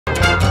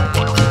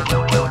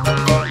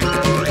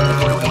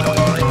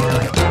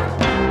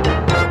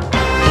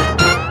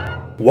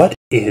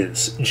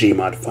is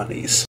Gmod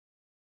Funnies?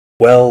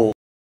 Well,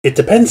 it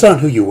depends on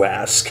who you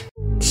ask.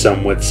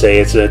 Some would say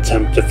it's an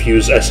attempt to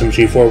fuse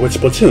SMG4 with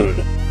Splatoon,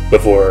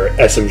 before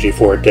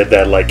SMG4 did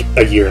that like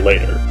a year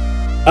later.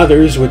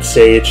 Others would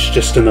say it's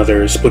just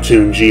another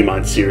Splatoon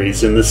Gmod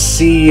series in the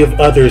sea of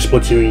other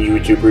Splatoon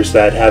YouTubers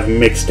that have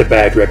mixed to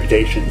bad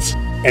reputations.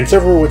 And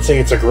several would say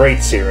it's a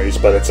great series,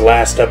 but its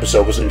last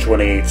episode was in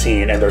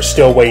 2018 and they're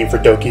still waiting for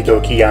Doki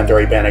Doki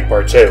Yandere Panic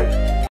Part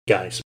 2.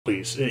 Guys,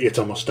 please, it's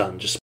almost done,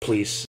 just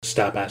please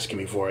stop asking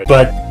me for it.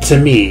 But to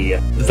me,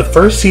 the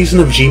first season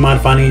of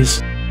Gmod Funnies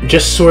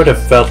just sort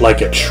of felt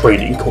like a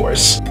training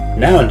course.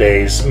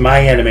 Nowadays,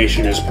 my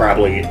animation is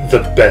probably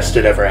the best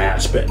it ever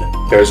has been.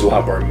 There's a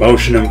lot more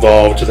emotion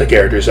involved, the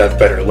characters have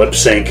better lip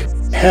sync.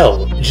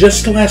 Hell,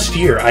 just last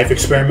year I've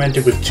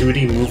experimented with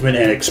 2D movement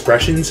and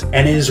expressions,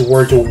 and it has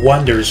worked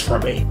wonders for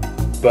me.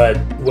 But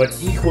what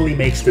equally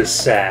makes this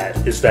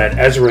sad is that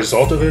as a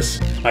result of this,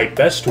 my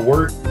best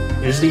work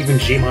isn't even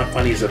Gmod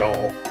Funnies at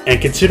all.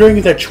 And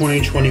considering that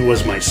 2020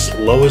 was my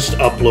slowest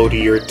upload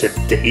year to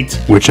date,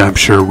 which I'm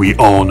sure we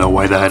all know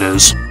why that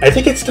is, I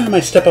think it's time I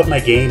step up my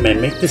game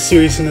and make this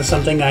series into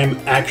something I'm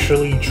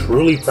actually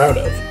truly proud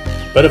of.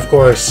 But of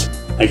course,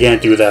 I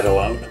can't do that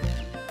alone.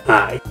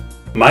 Hi,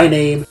 my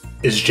name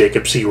is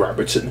Jacob C.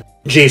 Robertson,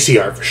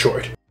 JCR for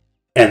short,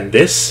 and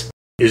this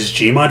is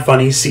Gmod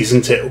Funnies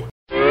Season 2.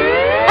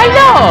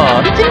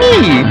 Hello, it's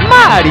me,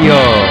 Mario!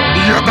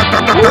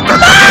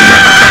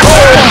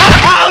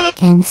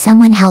 Can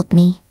someone help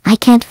me? I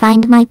can't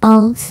find my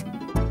balls.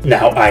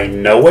 Now I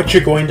know what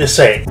you're going to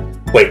say.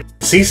 Wait,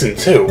 Season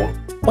 2?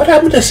 What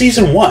happened to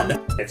Season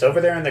 1? It's over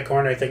there in the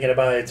corner thinking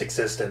about its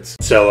existence.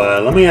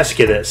 So let me ask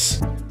you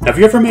this. Have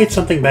you ever made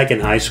something back in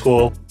high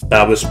school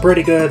that was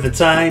pretty good at the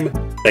time,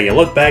 then you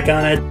look back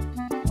on it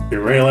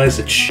and realize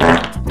it's shit?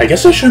 I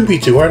guess I shouldn't be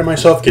too hard on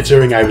myself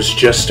considering I was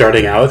just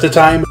starting out at the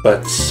time,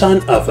 but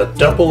son of a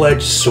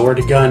double-edged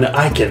sword gun,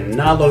 I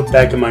cannot look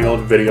back at my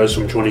old videos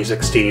from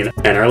 2016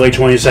 and early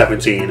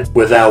 2017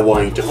 without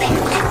wanting to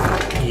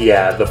puke.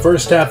 Yeah, the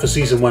first half of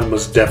Season 1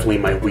 was definitely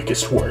my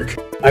weakest work.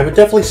 I would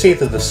definitely say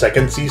that the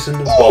second season,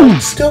 while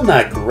still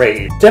not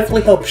great,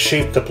 definitely helped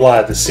shape the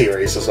plot of the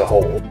series as a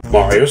whole.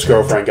 Mario's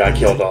girlfriend got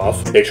killed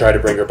off, they try to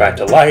bring her back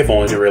to life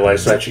only to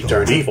realize that she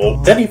turned evil,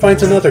 then he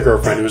finds another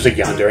girlfriend who's a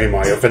Yandere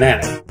Mario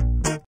fanatic.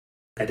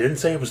 I didn't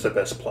say it was the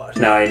best plot.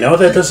 Now I know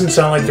that doesn't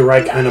sound like the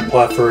right kind of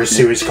plot for a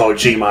series called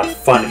Gmod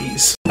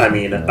Funnies. I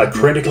mean, a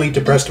critically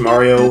depressed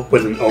Mario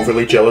with an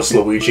overly jealous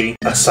Luigi,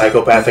 a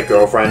psychopathic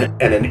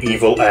girlfriend, and an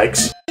evil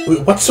ex.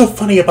 What's so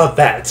funny about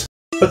that?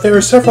 But there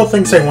are several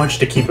things I want you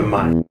to keep in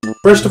mind.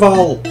 First of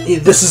all,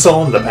 this is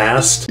all in the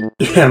past,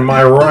 and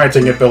my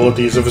writing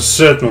abilities have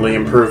certainly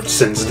improved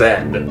since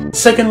then.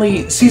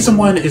 Secondly, Season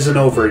 1 isn't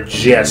over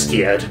just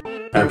yet.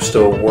 I'm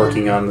still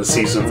working on the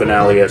season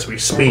finale as we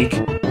speak,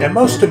 and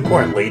most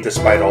importantly,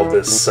 despite all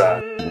this,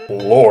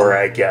 lore,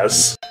 I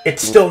guess,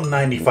 it's still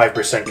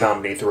 95%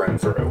 comedy through and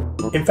through.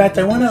 In fact,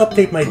 I want to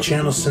update my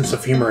channel's sense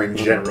of humor in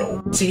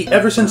general. See,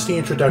 ever since the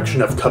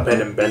introduction of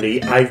Cuphead and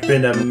Bendy, I've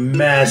been a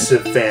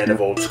massive fan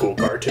of old school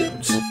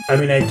cartoons. I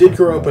mean, I did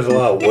grow up with a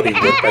lot of Woody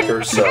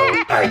Woodpecker, so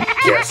I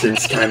guess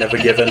it's kind of a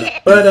given.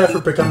 But after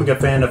becoming a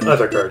fan of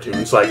other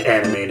cartoons like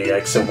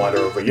Animaniacs and Wander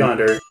Over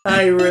Yonder,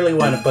 I really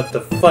want to put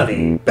the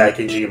funny back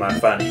in Gmod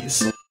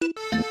Funnies.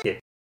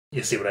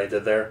 You see what I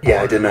did there?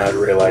 Yeah, I did not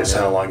realize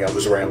how long I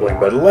was rambling,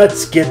 but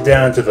let's get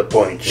down to the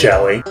point,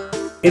 shall we?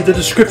 In the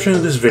description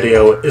of this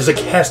video is a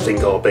casting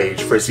call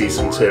page for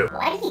Season 2.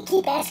 Why do you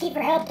keep asking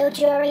for help? Don't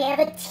you already have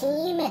a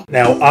team?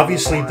 Now,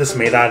 obviously this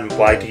may not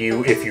apply to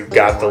you if you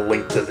got the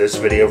link to this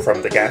video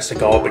from the casting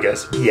call,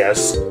 because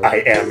yes, I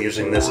am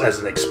using this as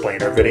an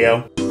explainer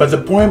video. But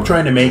the point I'm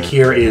trying to make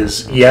here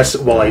is, yes,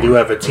 while I do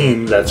have a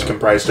team that's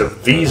comprised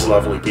of these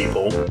lovely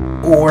people,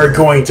 we're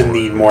going to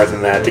need more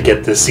than that to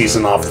get this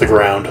season off the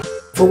ground.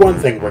 For one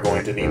thing, we're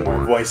going to need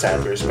more voice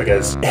actors,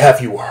 because have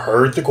you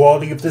heard the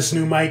quality of this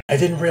new mic? I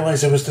didn't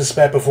realize it was this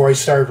bad before I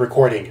started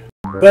recording.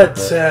 But,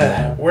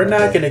 we're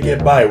not gonna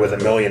get by with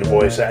 1 million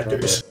voice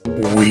actors.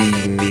 We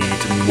need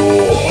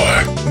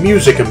more.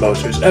 Music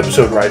composers,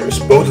 episode writers,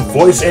 both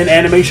voice and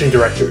animation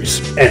directors.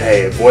 And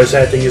hey, if voice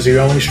acting is your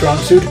only strong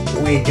suit,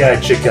 we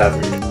got you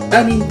covered.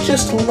 I mean,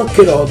 just look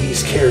at all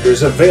these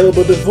characters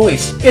available to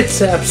voice.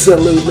 It's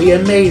absolutely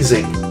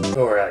amazing.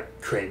 Or,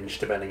 cringe,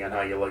 depending on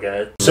how you look at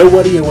it. So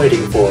what are you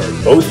waiting for?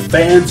 Both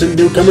fans and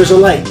newcomers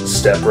alike,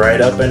 step right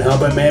up and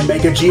help a man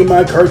make a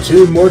Gmod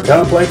cartoon more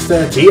complex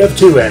than a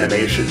TF2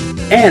 animation.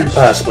 And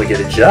possibly get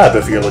a job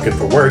if you're looking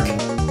for work.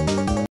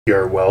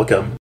 You're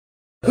welcome.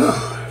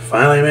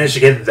 Finally managed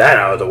to get that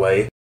out of the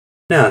way.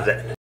 Now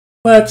then,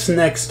 what's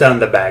next on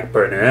the back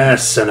burner? Ah,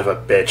 son of a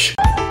bitch.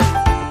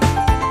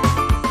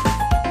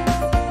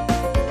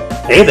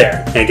 Hey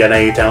there, ain't got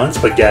any talents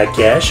but got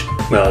cash?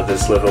 Well,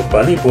 this little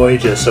bunny boy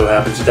just so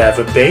happens to have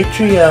a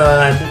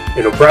Patreon.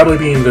 It'll probably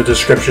be in the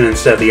description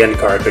instead of the end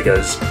card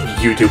because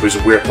YouTube is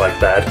weird like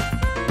that.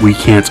 We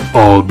can't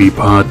all be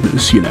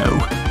partners, you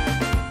know.